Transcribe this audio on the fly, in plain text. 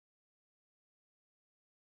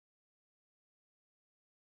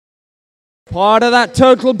Part of that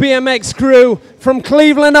Total BMX crew from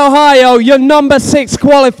Cleveland, Ohio, your number 6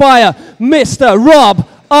 qualifier, Mr. Rob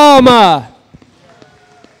Armour.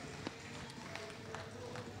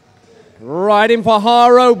 Riding for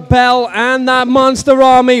Haro, Bell, and that Monster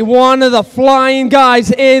Army, one of the flying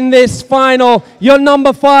guys in this final, your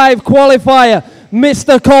number 5 qualifier,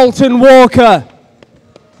 Mr. Colton Walker.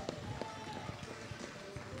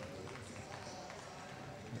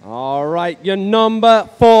 All right, your number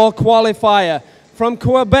 4 qualifier from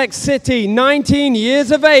Quebec City, 19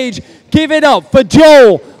 years of age. Give it up for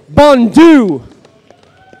Joel Bondu.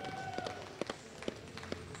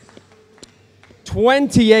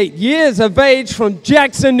 28 years of age from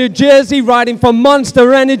Jackson, New Jersey, riding for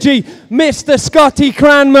Monster Energy, Mr. Scotty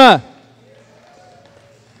Cranmer.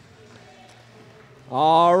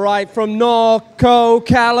 All right, from Norco,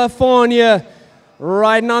 California,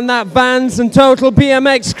 riding on that Vans and Total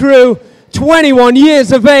BMX crew, 21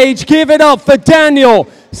 years of age. Give it up for Daniel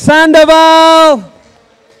Sandoval.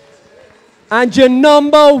 And your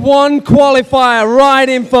number 1 qualifier,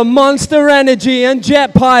 riding for Monster Energy and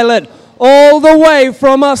Jet Pilot, all the way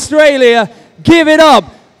from Australia. Give it up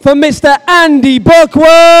for Mr. Andy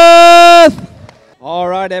Buckworth. All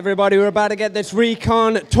right, everybody, we're about to get this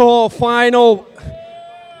Recon Tour final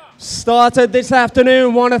started this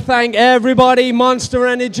afternoon. Want to thank everybody, Monster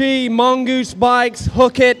Energy, Mongoose Bikes,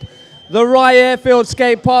 Hook It, the Rye Airfield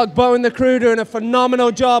Skate Park, Bo and the crew doing a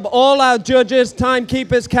phenomenal job, all our judges,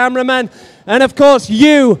 timekeepers, cameramen, and of course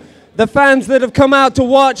you, the fans that have come out to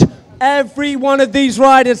watch every one of these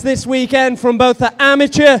riders this weekend, from both the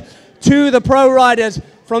amateur to the pro riders.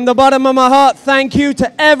 From the bottom of my heart, thank you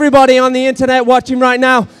to everybody on the internet watching right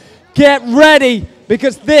now. Get ready,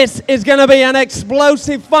 because this is going to be an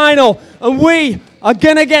explosive final, and we are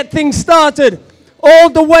going to get things started all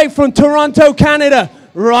the way from Toronto, Canada,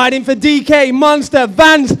 riding for DK, Monster,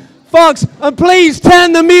 Vans, Fox, and please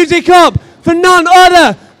turn the music up for none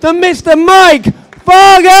other than Mr. Mike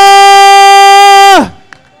Varga!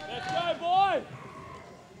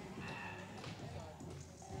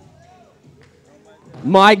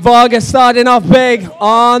 Mike Varga starting off big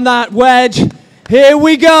on that wedge. Here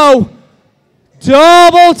we go.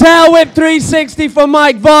 Double tail whip 360 for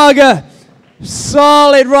Mike Varga.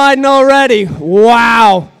 Solid riding already.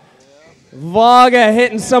 Wow. Varga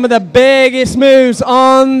hitting some of the biggest moves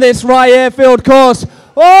on this Rye Airfield course.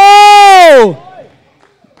 Oh!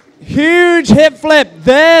 Huge hip flip.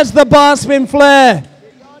 There's the bar spin flare.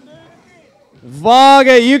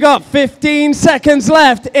 Varga, you got 15 seconds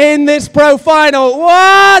left in this pro final.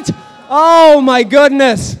 What? Oh my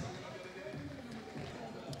goodness.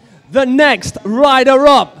 The next rider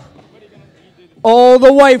up, all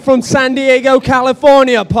the way from San Diego,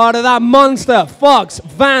 California, part of that Monster, Fox,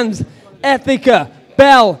 Vans, Ethica,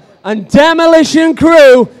 Bell, and Demolition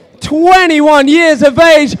crew, 21 years of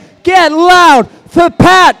age. Get loud for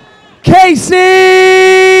Pat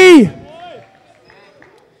Casey!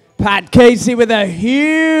 Pat Casey with a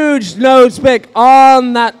huge nose pick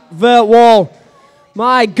on that vert wall.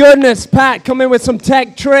 My goodness, Pat coming with some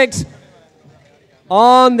tech tricks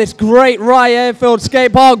on this great Rye Airfield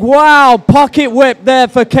skate park. Wow, pocket whip there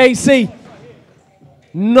for Casey.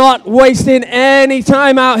 Not wasting any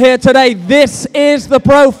time out here today. This is the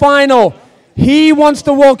pro final. He wants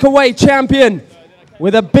to walk away champion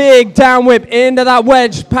with a big down whip into that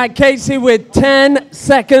wedge. Pat Casey with 10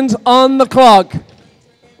 seconds on the clock.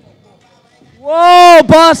 Whoa,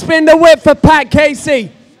 bar spin the whip for Pat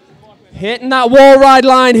Casey. Hitting that wall ride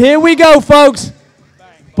line. Here we go, folks.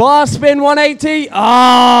 Bar spin 180.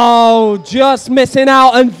 Oh, just missing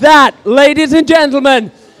out. And that, ladies and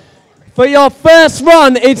gentlemen, for your first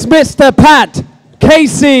run, it's Mr. Pat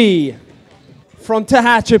Casey from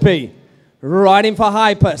Tehachapi, riding for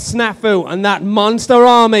Hyper, Snafu, and that Monster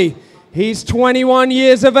Army. He's 21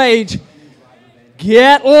 years of age.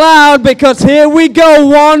 Get loud, because here we go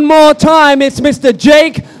one more time. It's Mr.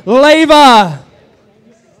 Jake Leva.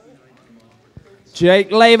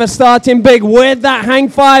 Jake Leva starting big with that hang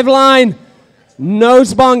 5 line.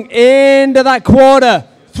 Nose bung into that quarter.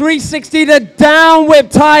 360 to down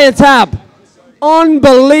whip tire tap.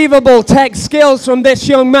 Unbelievable tech skills from this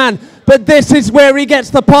young man. But this is where he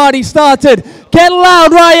gets the party started. Get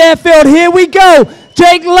loud, Rye Airfield. Here we go.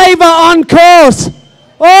 Jake Leva on course.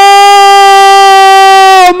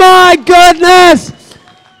 Oh my goodness!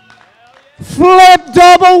 Flip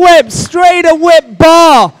double whip, straighter whip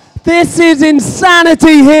bar. This is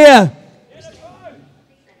insanity here.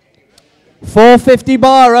 450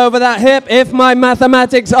 bar over that hip, if my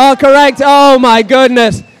mathematics are correct. Oh my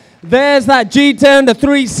goodness. There's that G-turn, the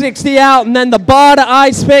 360 out, and then the bar to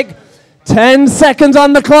ice pick. 10 seconds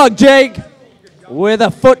on the clock, Jake. with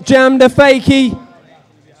a foot jam to fakie.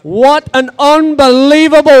 What an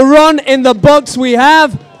unbelievable run in the books we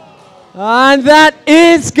have. And that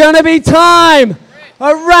is going to be time.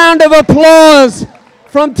 A round of applause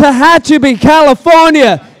from Tehachapi,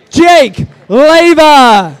 California, Jake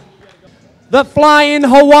Leva. The flying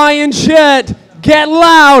Hawaiian shirt. Get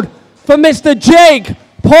loud for Mr. Jake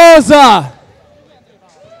Pauza.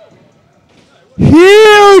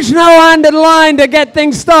 Huge no-handed line to get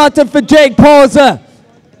things started for Jake Pauza.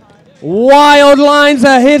 Wild lines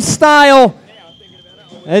are his style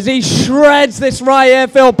as he shreds this Rye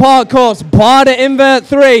Airfield park course. Bar to invert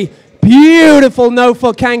 3. Beautiful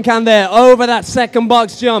no-foot can-can there over that second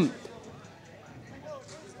box jump.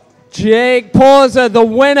 Jake Pauza, the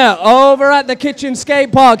winner over at the Kitchen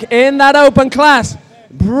Skate Park in that open class,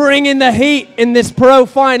 bringing the heat in this pro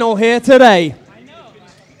final here today.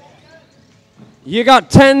 You got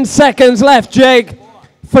 10 seconds left, Jake.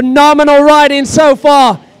 Phenomenal riding so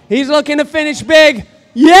far. He's looking to finish big.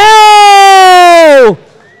 Yo!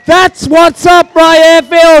 That's what's up, Rye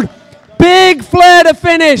Airfield. Big flare to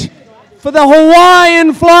finish for the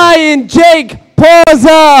Hawaiian flying Jake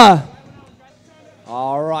Pauza.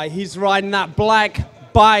 All right, he's riding that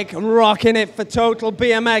black bike and rocking it for Total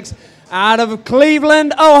BMX out of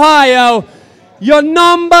Cleveland, Ohio. Your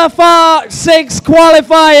number 6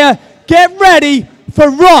 qualifier. Get ready for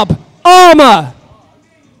Rob Armour.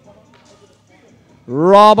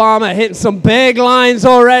 Rob Armour hitting some big lines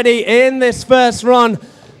already in this first run.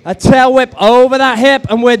 A tail whip over that hip,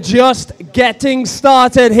 and we're just getting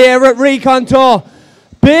started here at Recon Tour.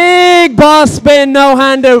 Big bar spin,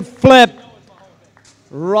 no-hander flip.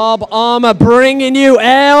 Rob Armour bringing you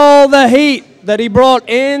all the heat that he brought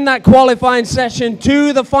in that qualifying session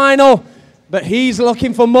to the final, but he's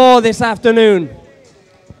looking for more this afternoon.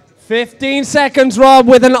 15 seconds, Rob,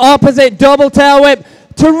 with an opposite double tail whip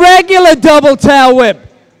to regular double tail whip.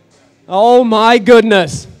 Oh my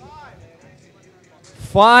goodness.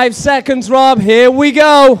 5 seconds, Rob. Here we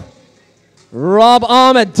go. Rob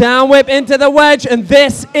Armour down whip into the wedge, and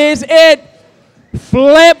this is it.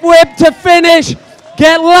 Flip whip to finish.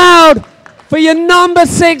 Get loud for your number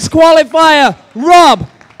 6 qualifier, Rob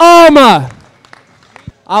Armour.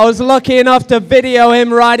 I was lucky enough to video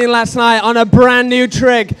him riding last night on a brand new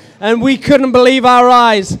trick, and we couldn't believe our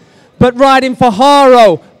eyes. But riding for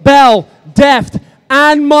Haro, Bell, Deft,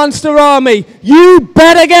 and Monster Army, you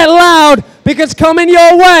better get loud, because coming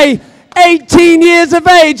your way, 18 years of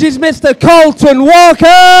age, is Mr. Colton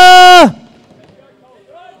Walker.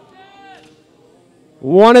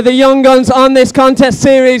 One of the young guns on this contest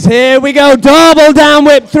series. Here we go, double down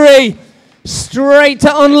whip 3. Straight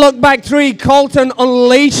to unlock back 3. Colton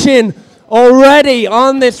unleashing already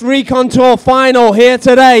on this Recon Tour final here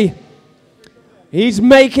today. He's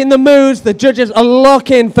making the moves. The judges are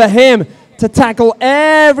looking for him to tackle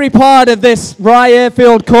every part of this Rye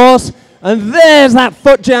Airfield course. And there's that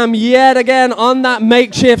foot jam yet again on that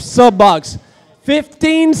makeshift sub box.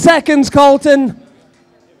 15 seconds, Colton.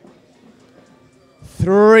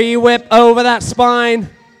 3 whip over that spine.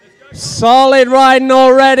 Solid riding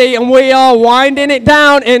already, and we are winding it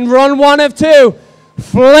down in run 1 of 2.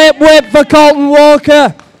 Flip whip for Colton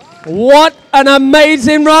Walker. What an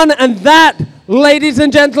amazing run, and that, ladies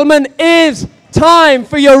and gentlemen, is time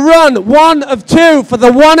for your run 1 of 2 for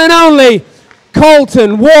the one and only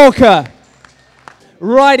Colton Walker.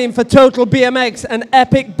 Riding for Total BMX and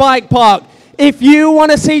Epic Bike Park. If you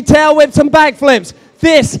want to see tail whips and backflips,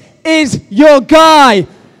 this is your guy.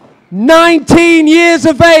 19 years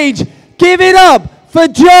of age. Give it up for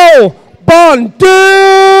Joe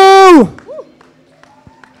Bondu.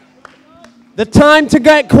 The time to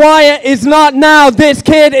get quiet is not now. This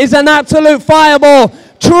kid is an absolute fireball.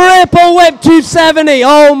 Triple whip 270.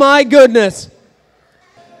 Oh my goodness.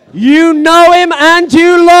 You know him and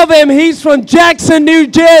you love him. He's from Jackson, New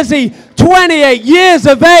Jersey. 28 years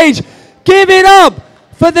of age. Give it up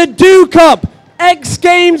for the Dew Cup X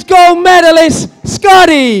Games gold medalist,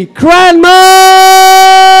 Scotty Cranmer!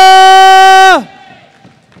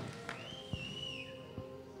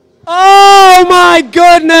 Oh my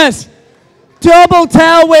goodness! Double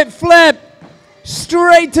tail whip flip,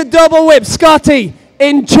 straight to double whip. Scotty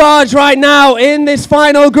in charge right now in this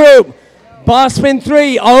final group. Bar spin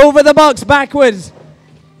 3 over the box backwards,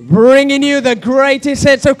 bringing you the greatest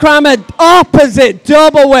hits of Cranmer. Opposite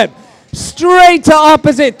double whip, straight to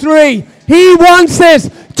opposite 3. He wants this.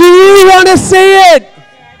 Do you want to see it?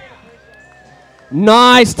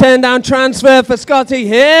 Nice 10 down transfer for Scotty.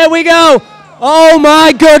 Here we go. Oh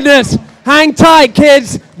my goodness. Hang tight,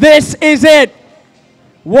 kids. This is it.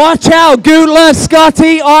 Watch out, Gutler.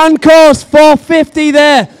 Scotty on course. 450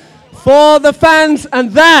 there for the fans.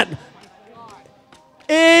 And that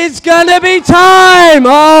is gonna be time.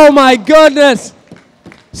 Oh my goodness.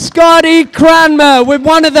 Scotty Cranmer with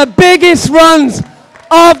one of the biggest runs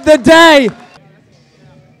of the day.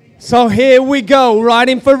 So here we go,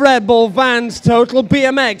 riding for Red Bull, Vans, Total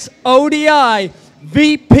BMX, ODI,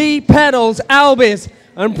 VP Pedals, Albis,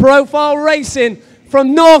 and Profile Racing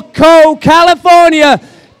from Norco, California.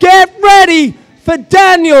 Get ready for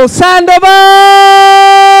Daniel Sandoval!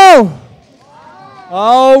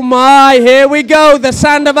 Oh my, here we go. The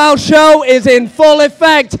Sandoval show is in full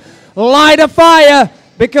effect. Light a fire,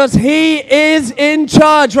 because he is in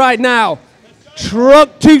charge right now.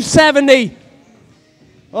 Truck 270.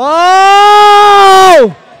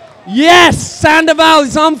 Oh! Yes, Sandoval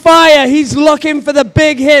is on fire. He's looking for the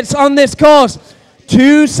big hits on this course.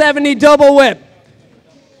 270 double whip.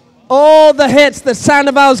 All the hits that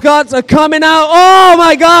Sandoval's got are coming out. Oh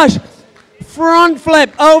my gosh! Front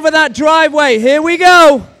flip over that driveway. Here we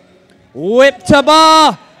go. Whip to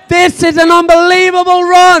bar. This is an unbelievable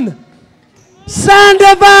run.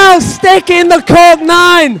 Sandoval sticking the cork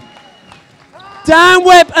 9. Down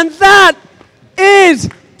whip, and that is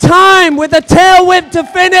time with a tail whip to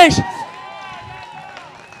finish.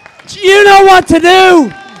 You know what to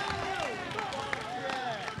do.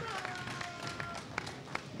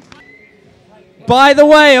 By the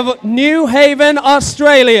way, of New Haven,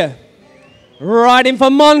 Australia, riding for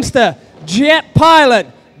Monster, Jet Pilot,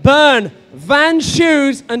 Burn, Van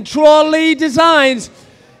Shoes, and Trolley Designs,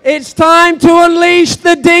 it's time to unleash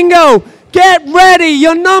the dingo. Get ready,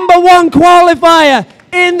 your #1 qualifier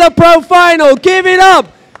in the pro final. Give it up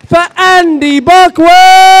for Andy Buckworth.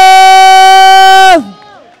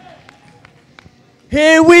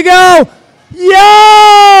 Here we go.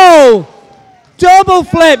 Yo! Double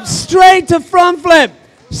flip, straight to front flip,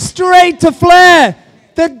 straight to flare.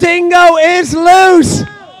 The dingo is loose.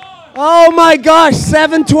 Oh my gosh,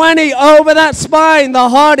 720 over that spine. The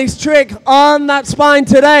hardest trick on that spine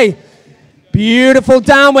today. Beautiful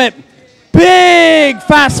down whip. Big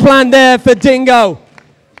fast plan there for Dingo.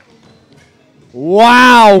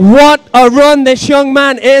 Wow, what a run this young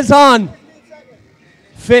man is on.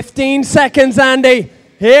 15 seconds, Andy.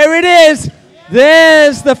 Here it is.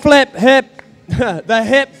 There's the flip hip. The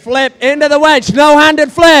hip flip into the wedge. No-handed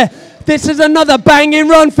flare. This is another banging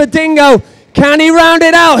run for Dingo. Can he round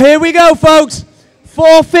it out? Here we go, folks.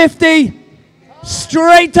 450.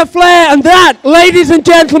 Straight to flare. And that, ladies and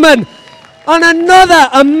gentlemen, on another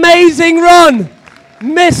amazing run,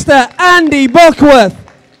 Mr. Andy Buckworth.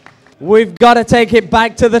 We've got to take it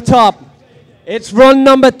back to the top. It's run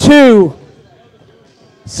number 2.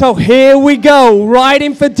 So here we go,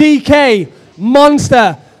 riding for DK,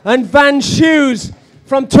 Monster, and Van Shoes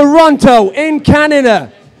from Toronto in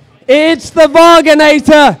Canada. It's the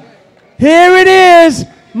Varganator. Here it is,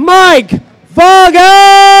 Mike Varga!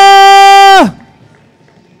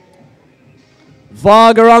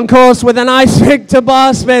 Varga on course with a nice Victor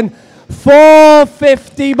bar spin.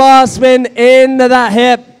 450 bar spin into that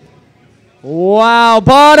hip. Wow,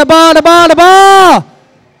 bar to bar to bar to bar!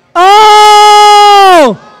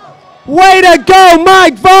 Oh! Way to go,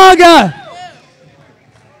 Mike Varga!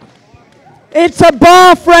 It's a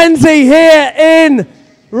bar frenzy here in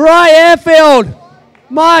Rye Airfield.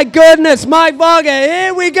 My goodness, Mike Varga,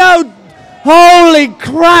 here we go. Holy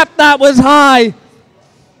crap, that was high.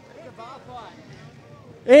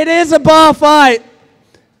 It is a bar fight.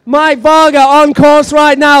 Mike Varga on course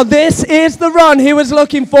right now. This is the run he was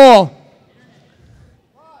looking for.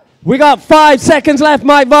 We got 5 seconds left,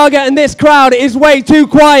 Mike Varga, and this crowd is way too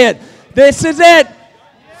quiet. This is it.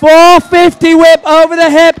 450 whip over the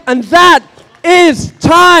hip, and that is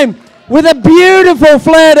time with a beautiful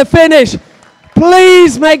flare to finish.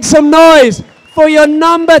 Please make some noise for your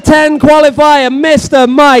number 10 qualifier, Mr.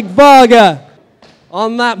 Mike Varga.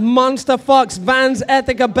 On that Monster Fox Vans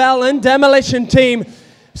Ethica Bell and Demolition team,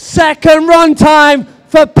 second run time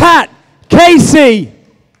for Pat Casey.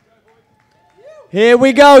 Here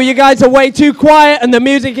we go. You guys are way too quiet and the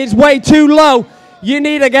music is way too low. You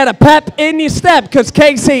need to get a pep in your step because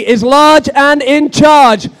Casey is large and in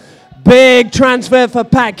charge. Big transfer for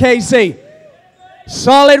Pat Casey.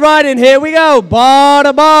 Solid riding. Here we go. Bar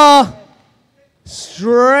to bar.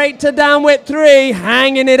 Straight to down whip 3.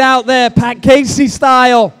 Hanging it out there. Pat Casey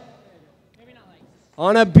style.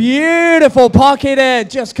 On a beautiful pocket air.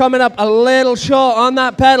 Just coming up a little short on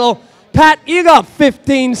that pedal. Pat, you got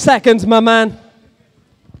 15 seconds, my man.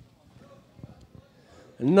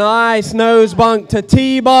 Nice nose bunk to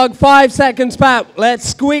T-Bog. 5 seconds, Pat. Let's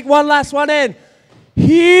squeak one last one in.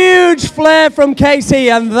 Huge flare from Casey,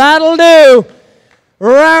 and that'll do.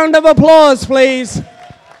 Round of applause, please.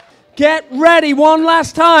 Get ready one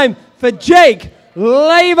last time for Jake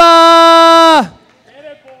Laver.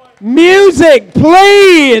 Music,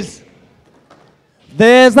 please.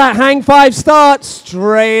 There's that hang five start.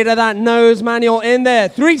 Straight to that nose manual in there.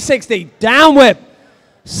 360, down whip.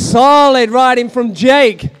 Solid riding from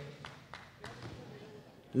Jake.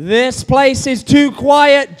 This place is too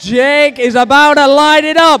quiet. Jake is about to light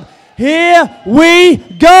it up. Here we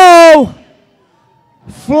go.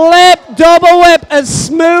 Flip, double whip, as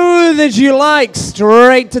smooth as you like.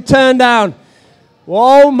 Straight to turn down.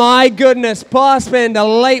 Oh my goodness. Bar spin, a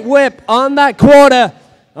late whip on that quarter.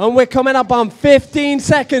 And we're coming up on 15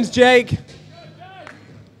 seconds, Jake.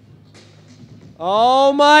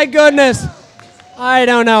 Oh my goodness. I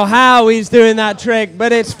don't know how he's doing that trick,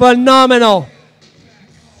 but it's phenomenal.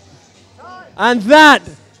 And that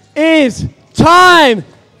is time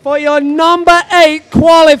for your number 8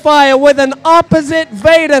 qualifier with an opposite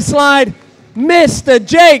Vader slide, Mr.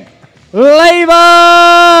 Jake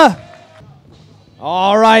Laver.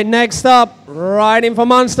 All right, next up, riding for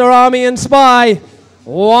Monster Army and Spy.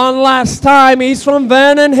 One last time, he's from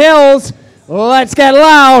Vernon Hills. Let's get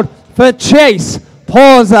loud for Chase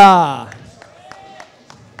Pausa.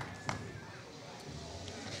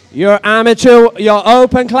 Your amateur, your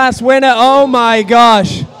open class winner, oh my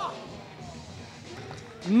gosh.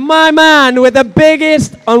 My man with the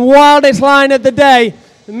biggest and wildest line of the day,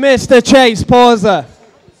 Mr. Chase Pausa.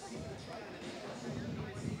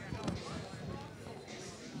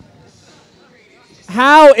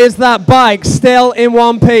 How is that bike still in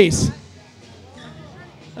one piece?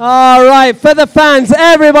 All right, for the fans,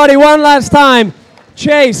 everybody, one last time,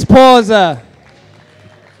 Chase Pausa.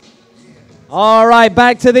 All right,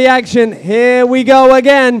 back to the action. Here we go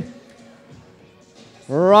again.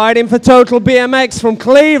 Riding for Total BMX from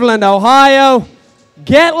Cleveland, Ohio.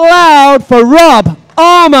 Get loud for Rob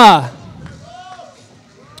Armour.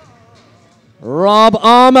 Rob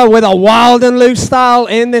Armour with a wild and loose style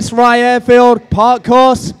in this Rye Airfield park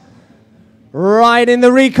course. Riding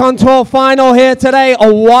the Recon Tour final here today.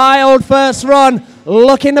 A wild first run,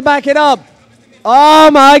 looking to back it up.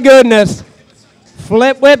 Oh my goodness.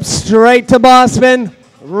 Flip whip straight to bar spin.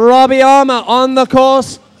 Robbie Armour on the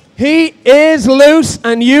course. He is loose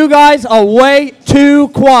and you guys are way too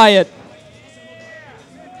quiet.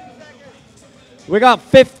 We got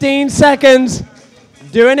 15 seconds.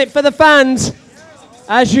 Doing it for the fans.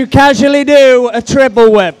 As you casually do a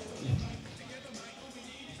triple whip.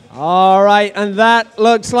 All right, and that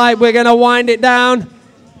looks like we're going to wind it down.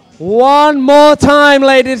 One more time,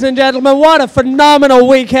 ladies and gentlemen. What a phenomenal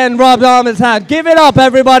weekend Rob Armour's had. Give it up,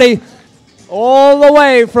 everybody. All the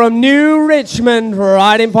way from New Richmond,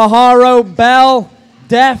 riding for Haro, Bell,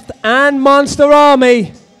 Deft, and Monster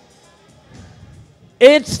Army.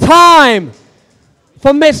 It's time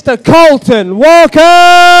for Mr. Colton Walker.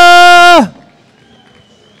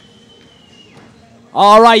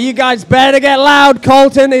 All right, you guys better get loud.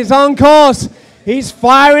 Colton is on course. He's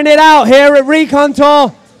firing it out here at Recon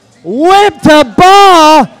Tour. Whip to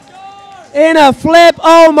bar in a flip.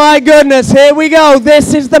 Oh my goodness, here we go.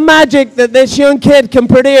 This is the magic that this young kid can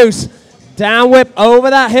produce. Down whip over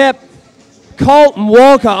that hip. Colton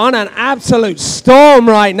Walker on an absolute storm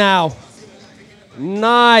right now.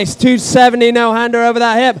 Nice, 270 no-hander over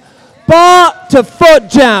that hip. Bar to foot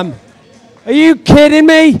jam. Are you kidding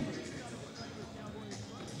me?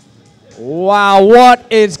 Wow, what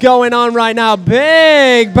is going on right now?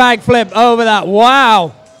 Big backflip over that.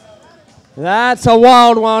 Wow. That's a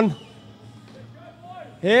wild one.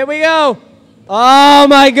 Here we go. Oh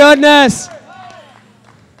my goodness.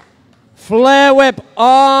 Flare whip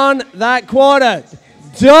on that quarter.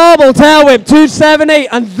 Double tail whip, 270,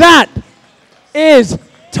 and that is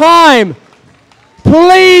time.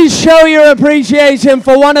 Please show your appreciation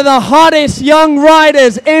for one of the hottest young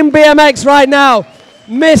riders in BMX right now,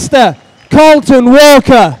 Mr. Colton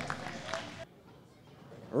Walker.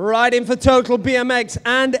 Riding for Total BMX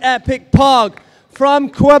and Epic Park from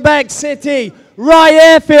Quebec City, Rye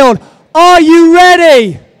Airfield. Are you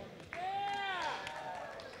ready?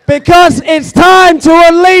 Because it's time to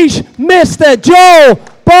unleash Mr. Joe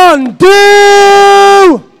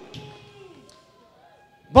Bondu.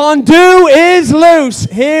 Bondu is loose.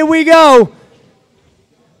 Here we go.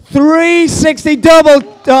 360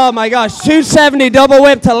 double, oh my gosh, 270 double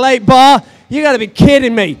whip to late bar. You gotta be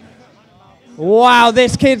kidding me. Wow,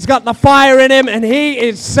 this kid's got the fire in him and he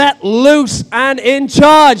is set loose and in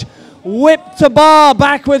charge. Whip to bar,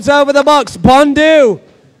 backwards over the box. Bondu.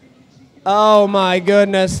 Oh my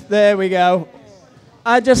goodness, there we go.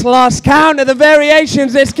 I just lost count of the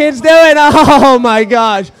variations this kid's doing. Oh my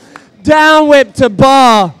gosh. Down whip to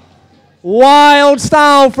bar. Wild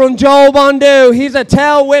style from Joel Bondu. He's a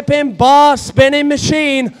tail whipping, bar spinning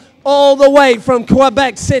machine all the way from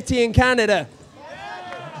Quebec City in Canada.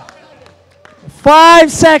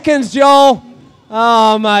 5 seconds, Joel.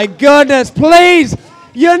 Oh my goodness, please,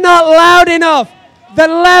 you're not loud enough. The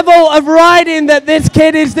level of riding that this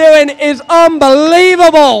kid is doing is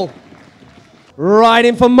unbelievable.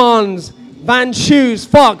 Riding for Mons, Van Shoes,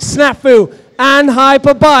 Fox, Snafu, and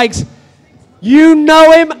Hyper Bikes. You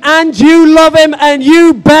know him and you love him, and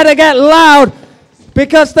you better get loud,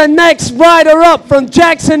 because the next rider up from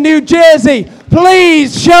Jackson, New Jersey,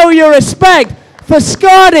 please show your respect for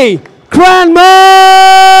Scotty Cranmer!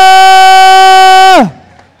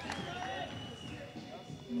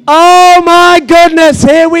 Oh my goodness,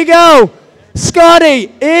 here we go.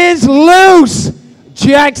 Scotty is loose.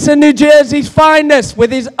 Jackson, New Jersey's finest,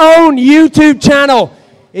 with his own YouTube channel,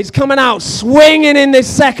 is coming out swinging in this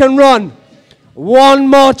second run. One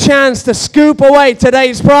more chance to scoop away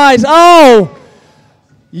today's prize. Oh,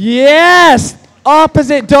 yes.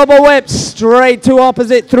 Opposite double whip, straight to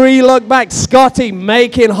opposite 3 look back. Scotty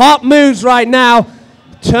making hot moves right now.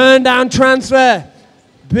 Turn down transfer.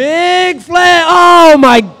 Big flare. Oh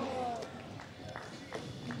my.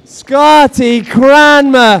 Scotty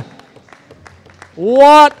Cranmer.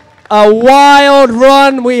 What a wild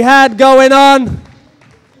run we had going on.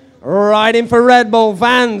 Riding for Red Bull,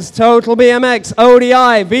 Vans, Total BMX,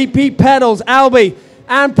 ODI, VP Pedals, Albi,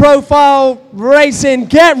 and Profile Racing.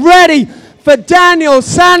 Get ready for Daniel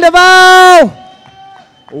Sandoval.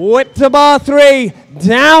 Whip to bar 3,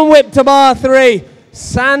 down whip to bar 3.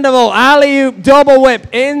 Sandoval, alley-oop, double whip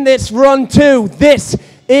in this run 2. This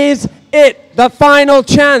is it, the final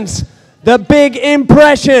chance, the big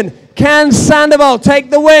impression. Can Sandoval take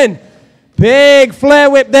the win? Big flare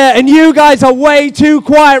whip there, and you guys are way too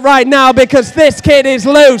quiet right now because this kid is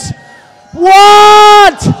loose.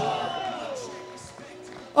 What?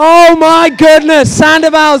 Oh my goodness,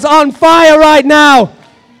 Sandoval's on fire right now.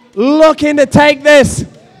 Looking to take this.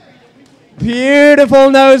 Beautiful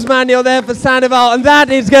nose manual there for Sandoval, and that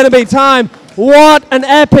is going to be time. What an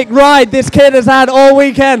epic ride this kid has had all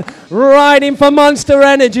weekend. Riding for Monster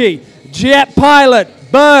Energy, Jet Pilot,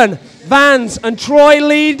 Burn, Vans, and Troy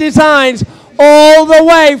Lee Designs, all the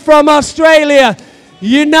way from Australia.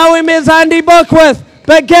 You know him as Andy Buckworth,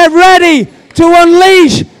 but get ready to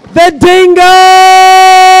unleash the dingo!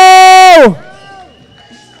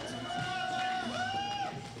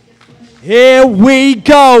 Here we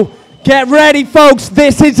go. Get ready, folks.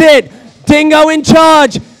 This is it. Dingo in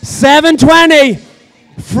charge. 7:20.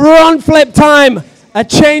 Front flip time. A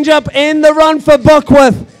change up in the run for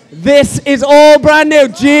Buckworth. This is all brand new.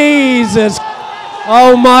 Jesus.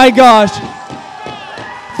 Oh my gosh.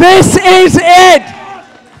 This is it.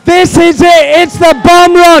 This is it. It's the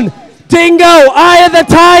bomb run. Dingo, Eye of the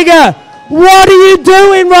Tiger. What are you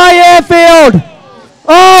doing, Rye Airfield?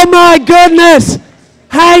 Oh my goodness.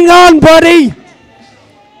 Hang on, buddy.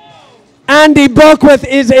 Andy Buckworth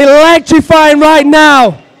is electrifying right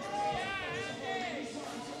now.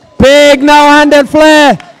 Big no-handed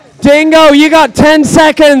flare. Dingo, you got 10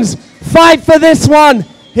 seconds. Fight for this one.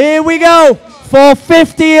 Here we go.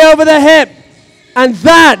 450 over the hip. And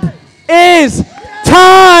that is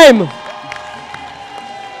time.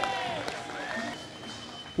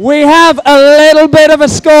 We have a little bit of a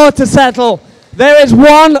score to settle. There is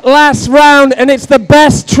one last round, and it's the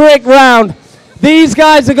best trick round. These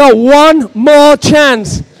guys have got one more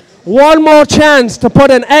chance to put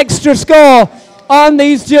an extra score on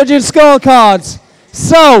these judges' scorecards.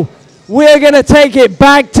 So we're going to take it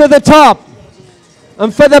back to the top.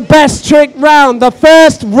 And for the best trick round, the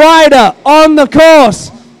first rider on the course,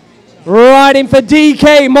 riding for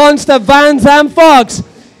DK, Monster, Vans, and Fox,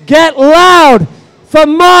 get loud for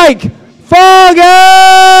Mike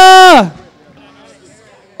Farger!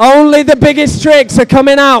 Only the biggest tricks are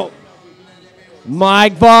coming out.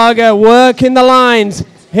 Mike Varga working the lines.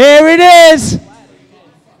 Here it is.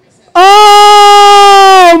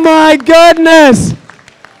 Oh my goodness.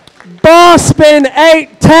 Bar spin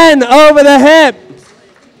 810 over the hip.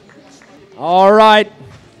 All right.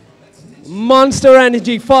 Monster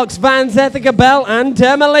Energy, Fox, Vans, Ethica Bell, and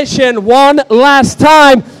Demolition. One last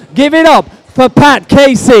time. Give it up for Pat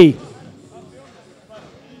Casey.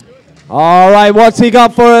 All right, what's he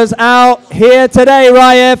got for us out here today,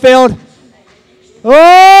 Rye Airfield?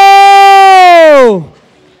 Oh!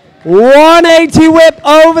 180 whip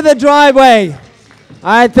over the driveway.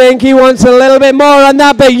 I think he wants a little bit more on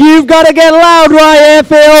that, but you've got to get loud, Rye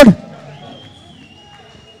Airfield.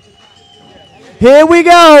 Here we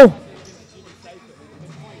go.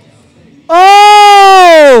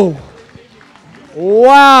 Oh!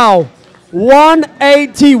 Wow.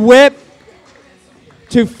 180 whip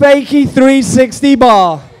to fakie 360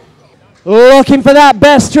 bar. Looking for that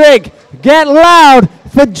best trick. Get loud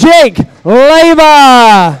for Jake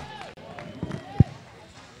Leva.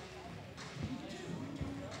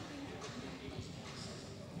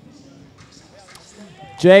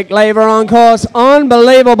 Jake Laver on course.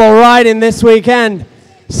 Unbelievable riding this weekend.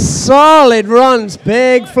 Solid runs.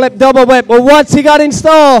 Big flip double whip. Well, what's he got in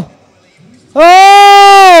store?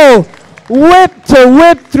 Oh! Whip to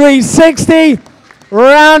whip 360.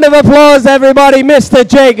 Round of applause, everybody. Mr.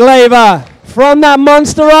 Jake Laver from that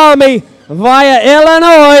Monster Army via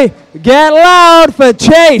Illinois. Get loud for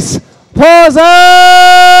Chase Pauser!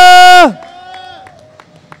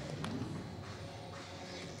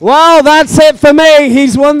 Well, that's it for me.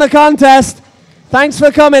 He's won the contest. Thanks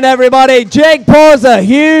for coming, everybody. Jake Pauser,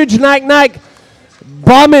 huge knack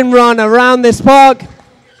bombing run around this park.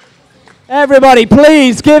 Everybody,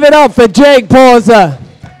 please give it up for Jake Pauser.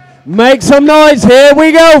 Make some noise. Here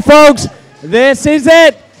we go, folks. This is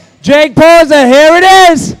it. Jake Pauser, here it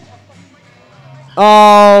is.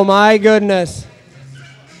 Oh, my goodness.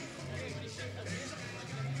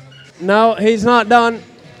 No, he's not done.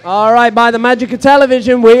 All right, by the magic of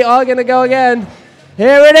television, we are going to go again.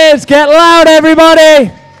 Here it is. Get loud,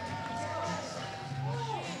 everybody.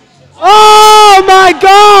 Oh, my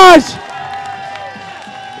gosh.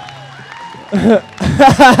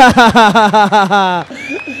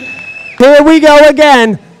 Here we go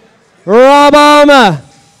again. Rob Armour.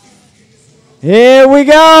 Here we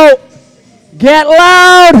go. Get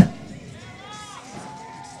loud.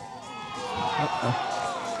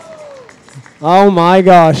 Oh my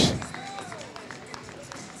gosh.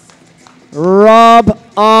 Rob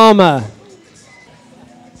Armour.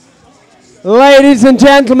 Ladies and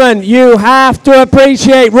gentlemen, you have to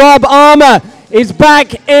appreciate Rob Armour is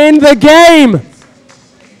back in the game.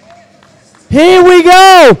 Here we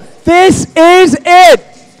go. This is it.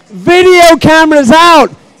 Video cameras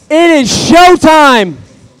out. It is showtime.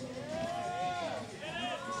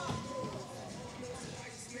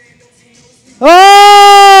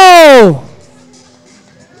 Oh!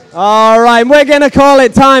 All right, we're going to call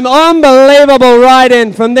it time. Unbelievable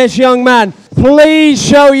riding from this young man. Please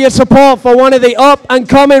show your support for one of the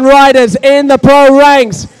up-and-coming riders in the pro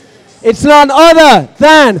ranks. It's none other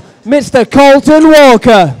than Mr. Colton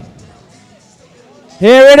Walker.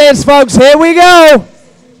 Here it is, folks. Here we go.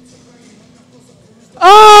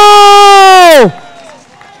 Oh!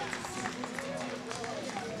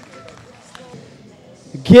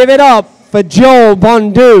 Give it up for Joel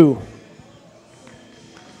Bondu.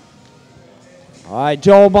 All right,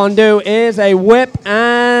 Joel Bondu is a whip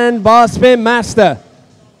and bar spin master.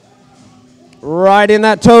 Riding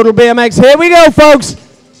that Total BMX. Here we go, folks.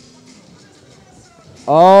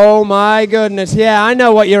 Oh, my goodness. Yeah, I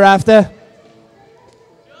know what you're after.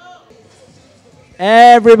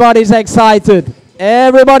 Everybody's excited.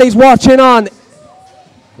 Everybody's watching on.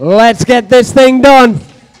 Let's get this thing done.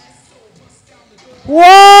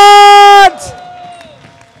 What?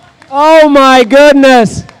 Oh, my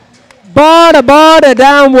goodness. Bar-to-bar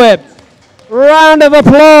down whip. Round of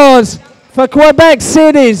applause for Quebec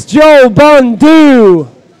City's Joel Bondu.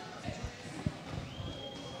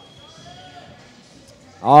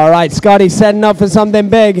 All right, Scotty's setting up for something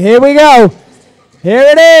big. Here we go. Here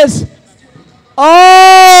it is.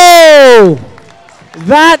 Oh!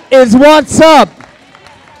 That is what's up.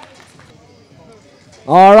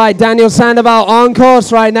 All right, Daniel Sandoval on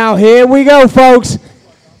course right now. Here we go, folks.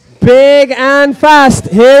 Big and fast.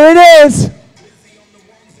 Here it is.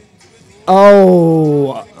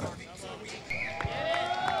 Oh.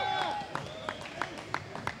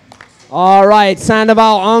 All right,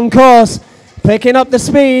 Sandoval on course. Picking up the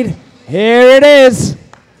speed. Here it is.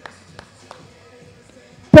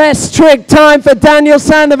 Best trick time for Daniel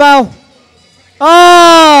Sandoval.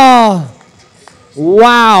 Oh.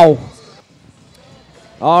 Wow.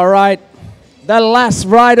 All right. The last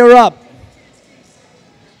rider up.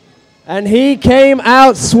 And he came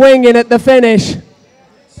out swinging at the finish.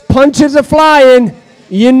 Punches are flying.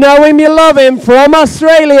 You know him, you love him. From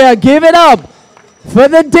Australia, give it up for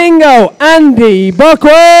the Dingo, Andy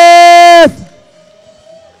Buckworth.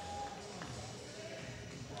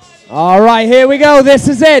 All right, here we go. This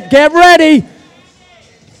is it. Get ready.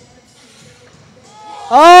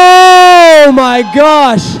 Oh, my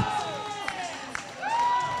gosh.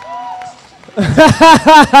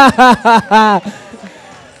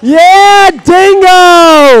 Yeah,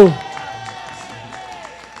 Dingo!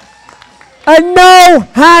 A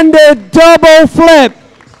no-handed double flip.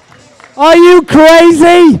 Are you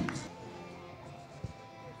crazy?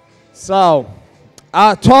 So,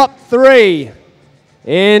 our top three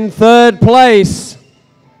in third place.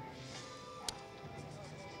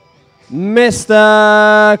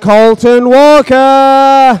 Mr. Colton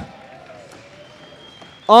Walker.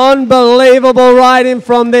 Unbelievable riding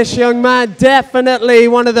from this young man. Definitely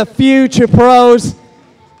one of the future pros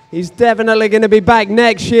He's definitely going to be back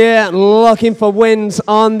next year looking for wins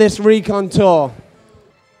on this Recon Tour.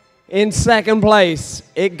 In second place,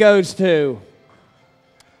 it goes to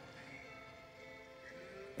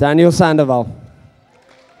Daniel Sandoval.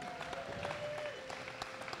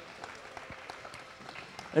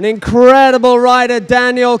 An incredible rider,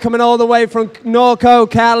 Daniel, coming all the way from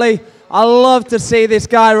Norco, Cali. I love to see this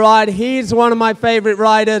guy ride. He's one of my favorite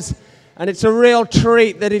riders, and it's a real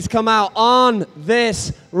treat that he's come out on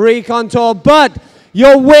this Recon Tour. But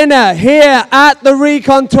your winner here at the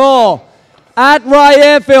Recon Tour at Rye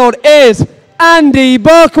Airfield is Andy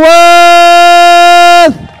Buckworth!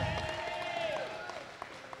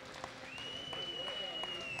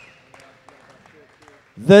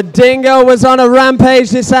 The Dingo was on a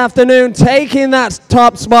rampage this afternoon, taking that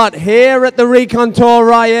top spot here at the Recon Tour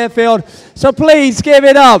Rye Airfield. So please give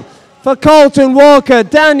it up for Colton Walker,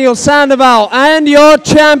 Daniel Sandoval, and your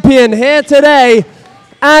champion here today,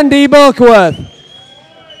 Andy Buckworth.